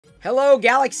Hello,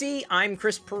 Galaxy! I'm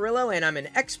Chris Pirillo, and I'm an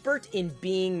expert in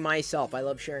being myself. I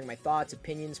love sharing my thoughts,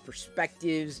 opinions,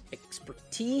 perspectives,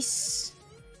 expertise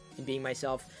in being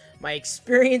myself, my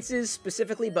experiences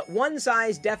specifically, but one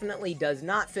size definitely does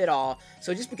not fit all.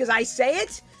 So just because I say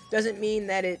it doesn't mean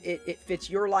that it fits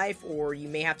your life, or you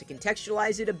may have to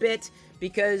contextualize it a bit,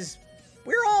 because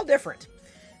we're all different.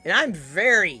 And I'm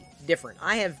very different.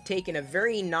 I have taken a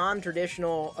very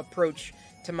non-traditional approach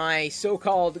to my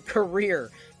so-called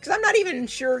career, because I'm not even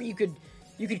sure you could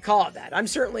call it that. I'm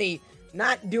certainly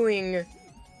not doing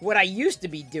what I used to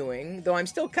be doing, though I'm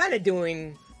still kind of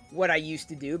doing what I used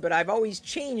to do, but I've always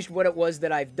changed what it was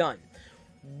that I've done.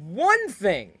 One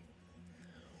thing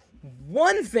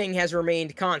has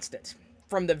remained constant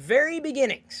from the very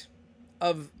beginnings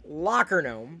of Locker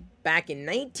Gnome back in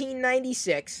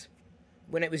 1996,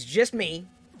 when it was just me,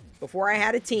 before I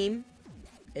had a team,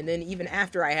 and then even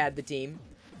after I had the team.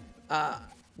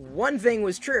 One thing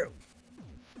was true.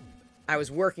 I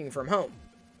was working from home.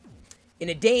 In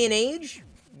a day and age,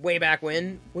 way back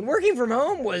when working from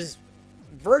home was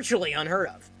virtually unheard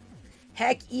of.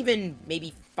 Heck, even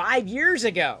maybe 5 years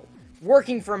ago,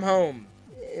 working from home.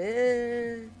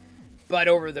 But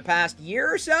over the past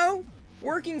year or so,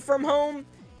 working from home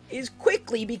is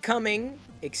quickly becoming,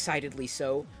 excitedly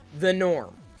so, the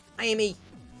norm. I am a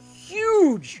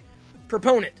huge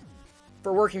proponent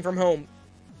for working from home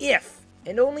if,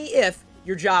 and only if,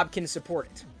 your job can support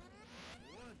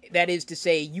it. That is to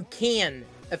say, you can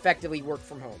effectively work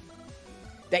from home.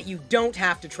 That you don't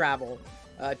have to travel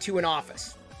to an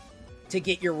office to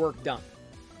get your work done.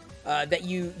 That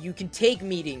you can take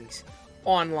meetings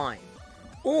online.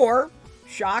 Or,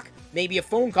 shock, maybe a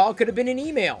phone call could have been an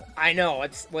email. I know,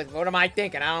 what am I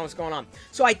thinking? I don't know what's going on.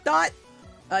 So I thought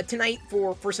tonight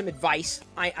for some advice,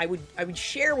 I would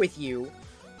share with you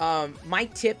my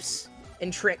tips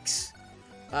and tricks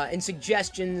and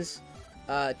suggestions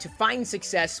to find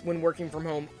success when working from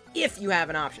home if you have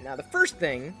an option. Now, the first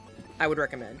thing I would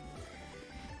recommend,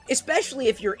 especially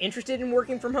if you're interested in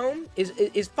working from home,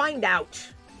 is find out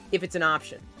if it's an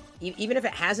option. Even if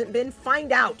it hasn't been,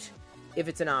 find out if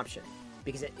it's an option.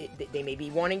 Because they may be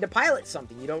wanting to pilot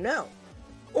something, you don't know.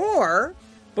 Or,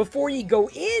 before you go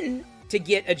in to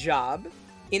get a job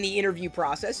in the interview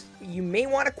process, you may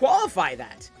want to qualify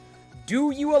that.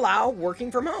 Do you allow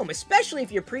working from home? Especially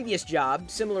if your previous job,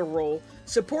 similar role,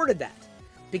 supported that.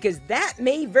 Because that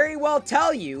may very well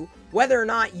tell you whether or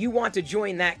not you want to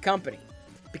join that company.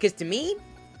 Because to me,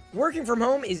 working from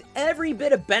home is every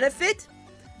bit of benefit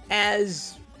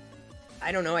as,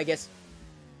 I don't know, I guess,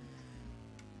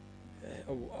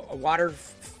 a water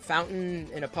fountain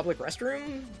in a public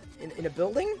restroom in a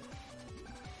building.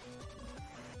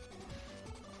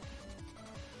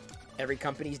 Every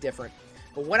company's different.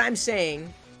 But what I'm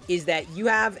saying is that you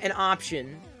have an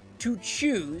option to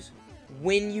choose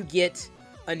when you get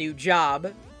a new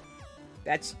job.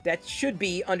 That should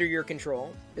be under your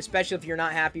control, especially if you're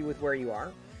not happy with where you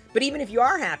are. But even if you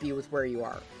are happy with where you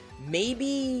are,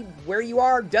 maybe where you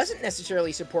are doesn't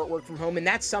necessarily support work from home, and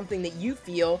that's something that you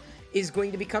feel is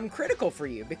going to become critical for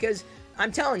you. Because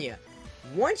I'm telling you,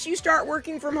 once you start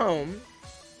working from home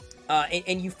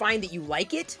and you find that you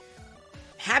like it,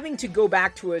 having to go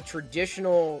back to a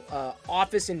traditional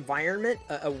office environment,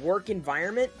 a work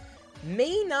environment,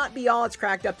 may not be all it's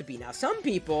cracked up to be. Now, some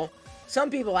people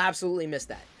absolutely miss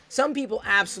that. Some people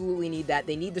absolutely need that.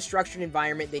 They need the structured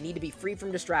environment. They need to be free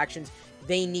from distractions.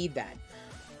 They need that.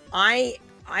 I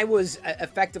was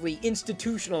effectively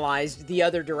institutionalized the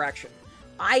other direction.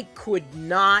 I could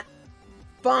not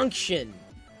function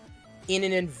in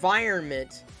an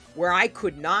environment where I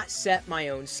could not set my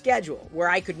own schedule, where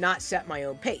I could not set my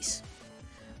own pace.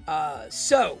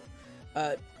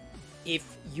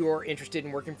 If you're interested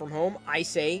in working from home, I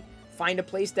say find a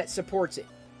place that supports it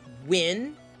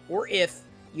when or if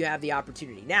you have the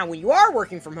opportunity. Now, when you are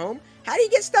working from home, how do you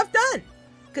get stuff done?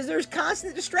 Because there's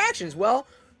constant distractions. Well,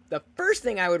 the first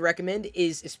thing I would recommend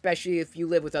is, especially if you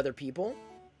live with other people,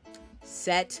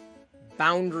 set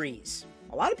boundaries.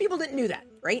 A lot of people didn't do that,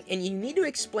 right? And you need to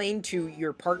explain to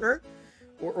your partner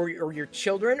or your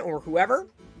children or whoever,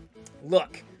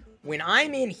 look, when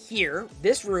I'm in here,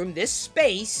 this room, this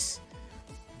space,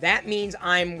 that means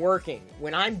I'm working.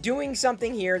 When I'm doing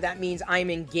something here, that means I'm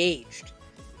engaged.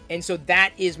 And so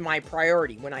that is my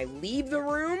priority. When I leave the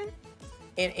room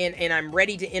and I'm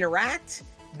ready to interact,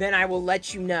 then I will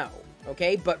let you know,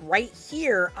 okay? But right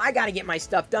here, I got to get my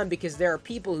stuff done because there are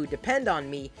people who depend on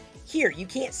me here. You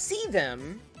can't see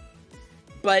them,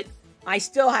 but I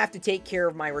still have to take care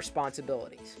of my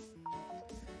responsibilities.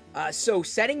 So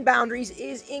setting boundaries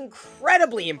is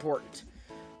incredibly important.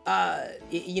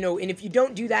 You know, and if you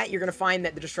don't do that, you're going to find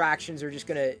that the distractions are just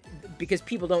going to, because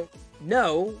people don't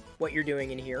know what you're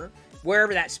doing in here,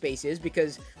 wherever that space is,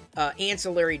 because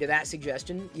ancillary to that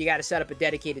suggestion, you got to set up a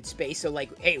dedicated space. So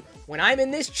like, hey, when I'm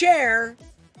in this chair,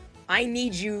 I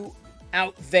need you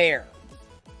out there.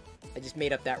 I just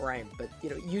made up that rhyme, but you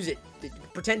know, use it.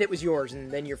 Pretend it was yours, and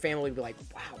then your family will be like,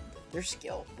 wow, they're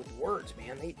skilled with words,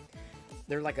 man.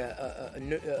 They're like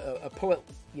a poet,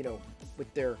 you know,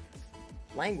 with their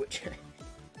language.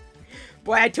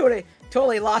 Boy, I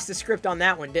totally lost the script on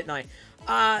that one, didn't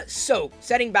I? So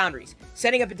setting boundaries,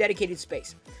 setting up a dedicated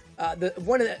space.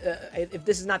 If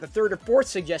this is not the third or fourth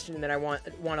suggestion that I want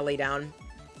to lay down,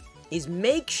 is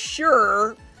make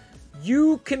sure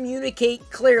you communicate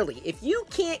clearly. If you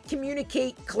can't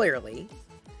communicate clearly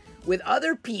with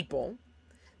other people,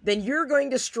 then you're going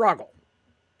to struggle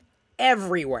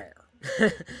everywhere.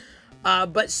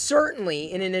 But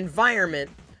certainly in an environment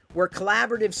where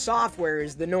collaborative software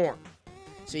is the norm.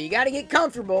 So you got to get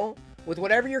comfortable with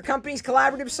whatever your company's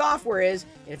collaborative software is.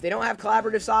 And if they don't have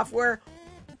collaborative software,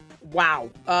 wow.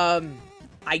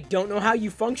 I don't know how you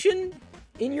function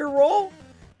in your role,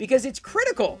 because it's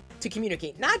critical to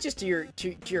communicate, not just to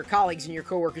your colleagues and your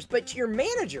coworkers, but to your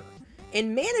manager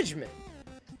and management,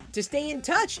 to stay in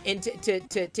touch and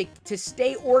to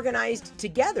stay organized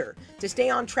together, to stay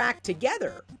on track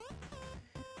together.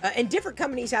 And different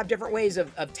companies have different ways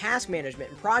of task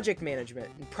management and project management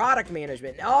and product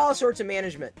management and all sorts of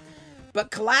management.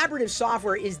 But collaborative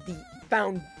software is the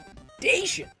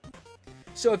foundation.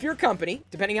 So if your company,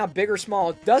 depending how big or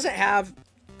small, doesn't have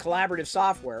collaborative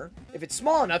software, if it's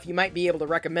small enough, you might be able to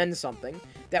recommend something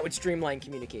that would streamline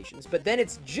communications. But then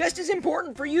it's just as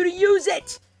important for you to use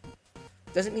it.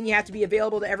 Doesn't mean you have to be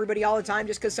available to everybody all the time.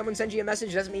 Just because someone sends you a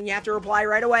message doesn't mean you have to reply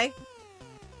right away.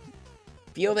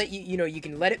 Feel that you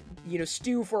can let it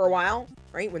stew for a while,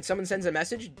 right? When someone sends a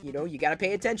message, you got to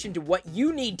pay attention to what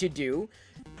you need to do.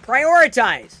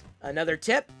 Prioritize. Another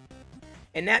tip.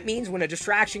 And that means when a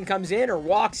distraction comes in or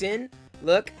walks in,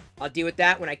 look, I'll deal with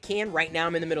that when I can. Right now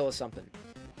I'm in the middle of something.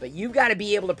 But you've got to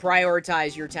be able to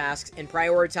prioritize your tasks and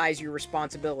prioritize your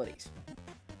responsibilities.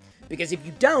 Because if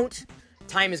you don't,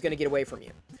 time is going to get away from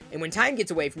you. And when time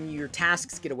gets away from you, your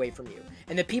tasks get away from you.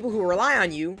 And the people who rely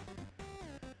on you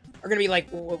are going to be like,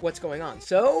 well, what's going on?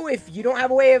 So if you don't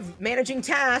have a way of managing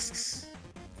tasks,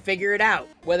 figure it out.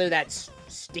 Whether that's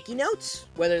sticky notes,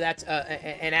 whether that's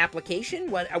an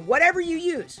application, whatever you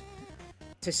use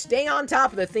to stay on top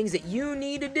of the things that you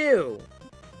need to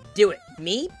do it.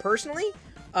 Me, personally,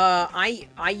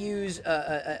 I use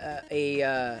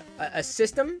a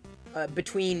system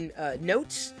between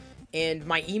notes and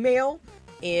my email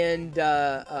and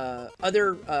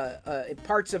other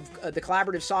parts of the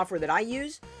collaborative software that I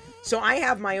use. So I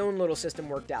have my own little system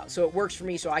worked out. So it works for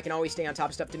me, so I can always stay on top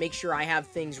of stuff to make sure I have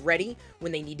things ready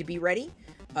when they need to be ready,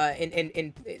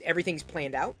 and everything's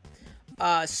planned out.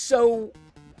 So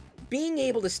being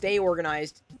able to stay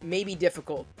organized may be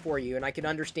difficult for you, and I can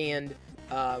understand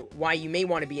why you may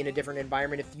want to be in a different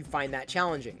environment if you find that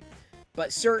challenging.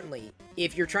 But certainly,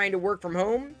 if you're trying to work from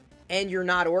home and you're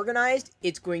not organized,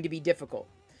 it's going to be difficult.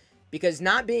 Because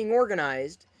not being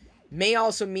organized may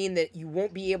also mean that you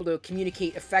won't be able to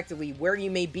communicate effectively where you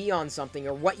may be on something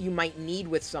or what you might need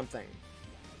with something.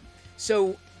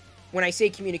 So when I say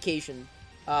communication,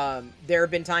 there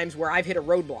have been times where I've hit a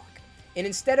roadblock. And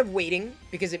instead of waiting,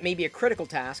 because it may be a critical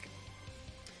task,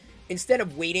 instead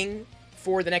of waiting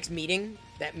for the next meeting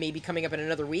that may be coming up in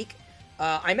another week,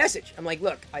 I message. I'm like,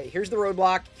 look, here's the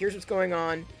roadblock. Here's what's going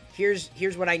on.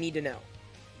 Here's what I need to know.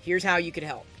 Here's how you could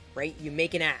help, right? You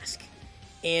make an ask.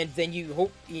 And then you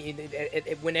hope,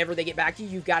 whenever they get back to you,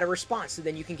 you've got a response. So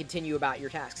then you can continue about your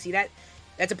task. See,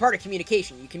 that's a part of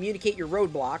communication. You communicate your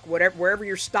roadblock, wherever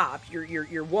you're stopped,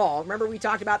 your wall. Remember we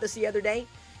talked about this the other day?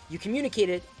 You communicate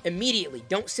it immediately.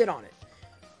 Don't sit on it.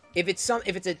 If it's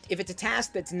a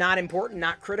task that's not important,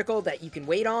 not critical, that you can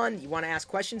wait on, you want to ask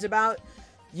questions about,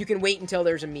 you can wait until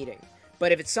there's a meeting.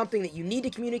 But if it's something that you need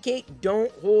to communicate,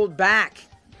 don't hold back.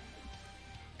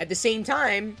 At the same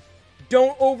time,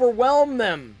 don't overwhelm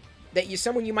them.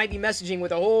 Someone you might be messaging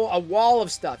with a wall of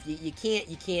stuff. You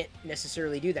can't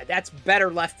necessarily do that. That's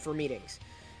better left for meetings,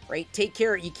 right? Take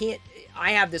care. You can't.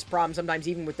 I have this problem sometimes,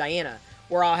 even with Diana,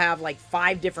 where I'll have like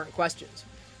 5 different questions.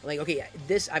 I'm like, okay,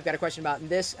 I've got a question about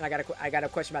this, and I got a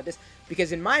question about this,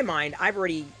 because in my mind, I've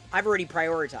already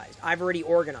prioritized. I've already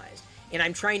organized, and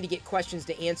I'm trying to get questions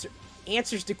to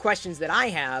answers to questions that I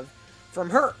have from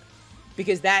her,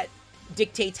 because that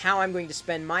dictates how I'm going to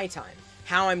spend my time,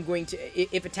 how I'm going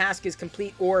to, if a task is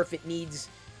complete or if it needs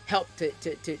help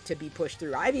to be pushed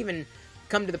through. I've even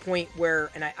come to the point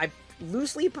where, and I've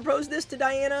loosely proposed this to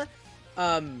Diana,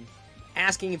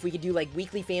 asking if we could do like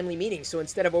weekly family meetings. So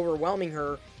instead of overwhelming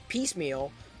her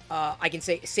piecemeal, I can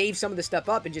save some of the stuff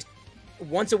up and just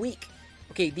once a week.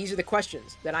 Okay, these are the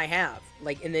questions that I have.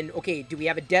 Like, and then, okay, do we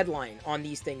have a deadline on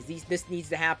these things? This needs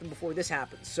to happen before this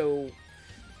happens. So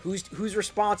who's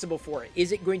responsible for it?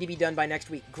 Is it going to be done by next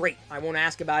week? Great. I won't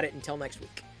ask about it until next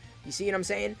week. You see what I'm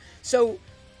saying? So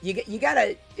you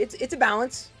gotta, it's a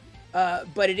balance,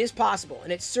 but it is possible.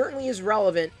 And it certainly is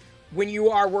relevant when you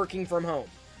are working from home.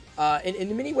 And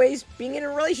in many ways, being in a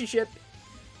relationship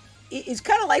is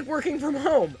kind of like working from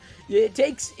home. It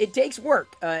takes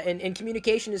work, and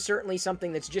communication is certainly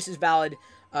something that's just as valid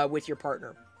with your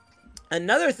partner.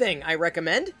 Another thing I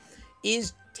recommend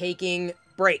is taking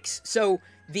breaks. So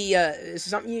this is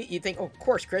something you think, oh, of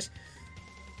course, Chris.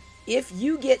 If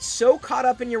you get so caught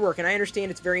up in your work, and I understand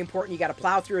it's very important, you got to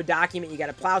plow through a document, you got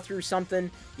to plow through something,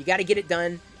 you got to get it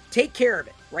done, take care of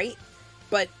it, right?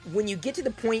 But when you get to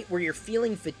the point where you're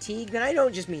feeling fatigued, and I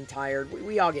don't just mean tired,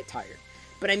 we all get tired.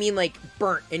 But I mean like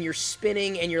burnt, and you're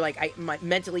spinning, and you're like,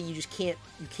 mentally you just can't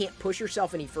push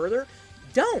yourself any further.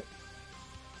 Don't.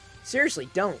 Seriously,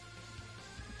 don't.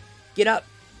 Get up,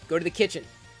 go to the kitchen,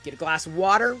 get a glass of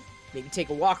water, maybe take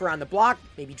a walk around the block,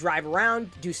 maybe drive around,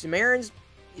 do some errands.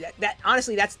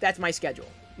 Honestly, that's my schedule.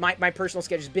 My personal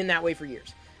schedule has been that way for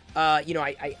years. You know,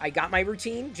 I got my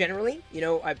routine generally. You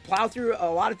know, I plow through a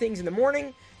lot of things in the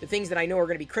morning, the things that I know are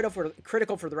going to be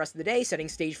critical for the rest of the day, setting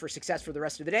stage for success for the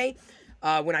rest of the day.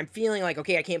 When I'm feeling like,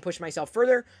 okay, I can't push myself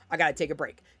further, I got to take a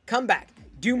break. Come back,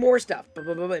 do more stuff, blah,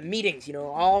 blah, blah, blah, meetings, you know,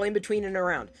 all in between and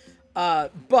around.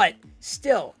 But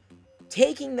still,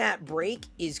 taking that break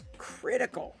is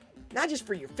critical, not just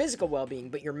for your physical well-being,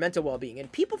 but your mental well-being.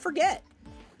 And people forget.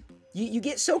 You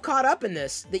get so caught up in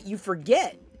this that you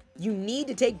forget. You need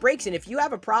to take breaks, and if you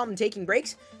have a problem taking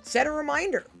breaks, set a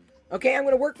reminder. Okay, I'm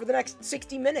going to work for the next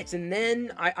 60 minutes, and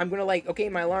then I'm going to like, okay,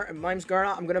 my alarm's gone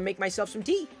off, I'm going to make myself some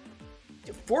tea.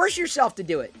 Force yourself to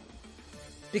do it,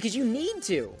 because you need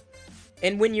to.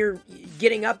 And when you're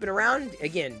getting up and around,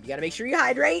 again, you got to make sure you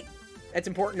hydrate. That's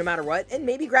important no matter what, and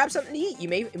maybe grab something to eat. You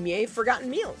may have forgotten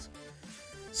meals.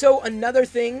 So another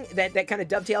thing that kind of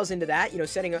dovetails into that, you know,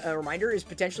 setting a reminder is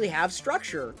potentially have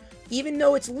structure. Even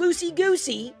though it's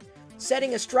loosey-goosey,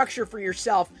 setting a structure for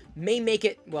yourself may make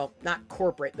it, well, not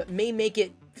corporate, but may make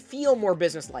it feel more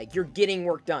business-like. You're getting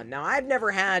work done. Now, I've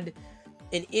never had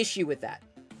an issue with that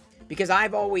because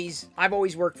I've always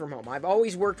worked from home. I've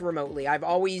always worked remotely. I've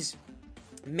always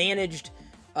managed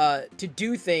to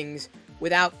do things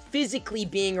without physically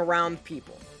being around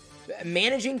people.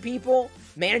 Managing people,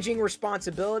 managing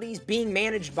responsibilities, being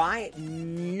managed by,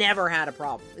 never had a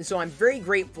problem. And so I'm very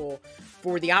grateful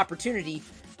for the opportunity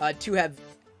to have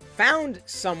found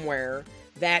somewhere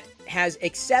that has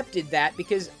accepted that,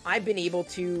 because I've been able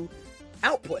to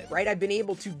output, right? I've been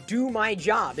able to do my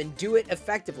job and do it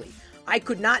effectively. I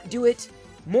could not do it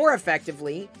more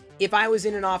effectively if I was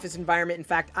in an office environment. In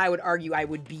fact, I would argue I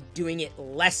would be doing it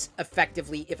less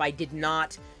effectively if I did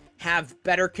not have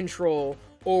better control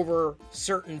over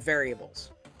certain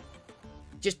variables.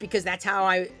 Just because that's how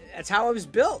I was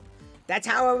built. That's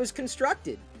how I was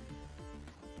constructed.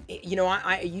 You know,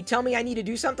 you tell me I need to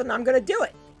do something, I'm going to do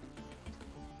it.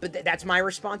 But that's my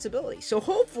responsibility. So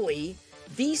hopefully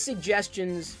these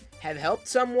suggestions have helped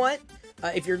somewhat.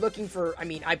 If you're looking for, I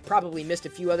mean, I probably missed a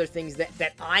few other things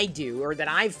that I do or that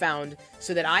I've found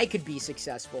so that I could be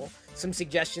successful. Some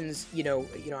suggestions, you know,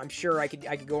 I'm sure I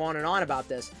could go on and on about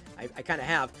this. I kind of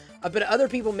have. But other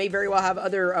people may very well have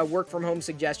other work from home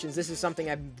suggestions. This is something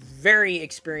I'm very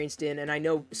experienced in, and I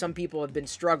know some people have been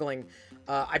struggling.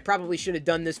 I probably should have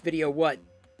done this video, what,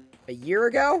 a year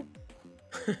ago?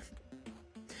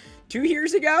 2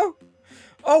 years ago?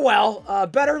 Oh well,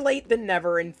 better late than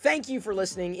never, and thank you for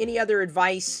listening. Any other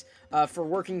advice for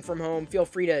working from home, feel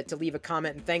free to leave a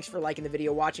comment, and thanks for liking the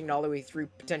video, watching it all the way through,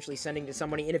 potentially sending to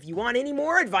somebody. And if you want any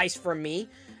more advice from me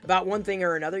about one thing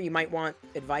or another, you might want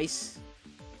advice,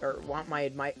 or want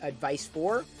my advice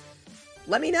for,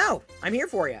 let me know. I'm here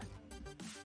for you.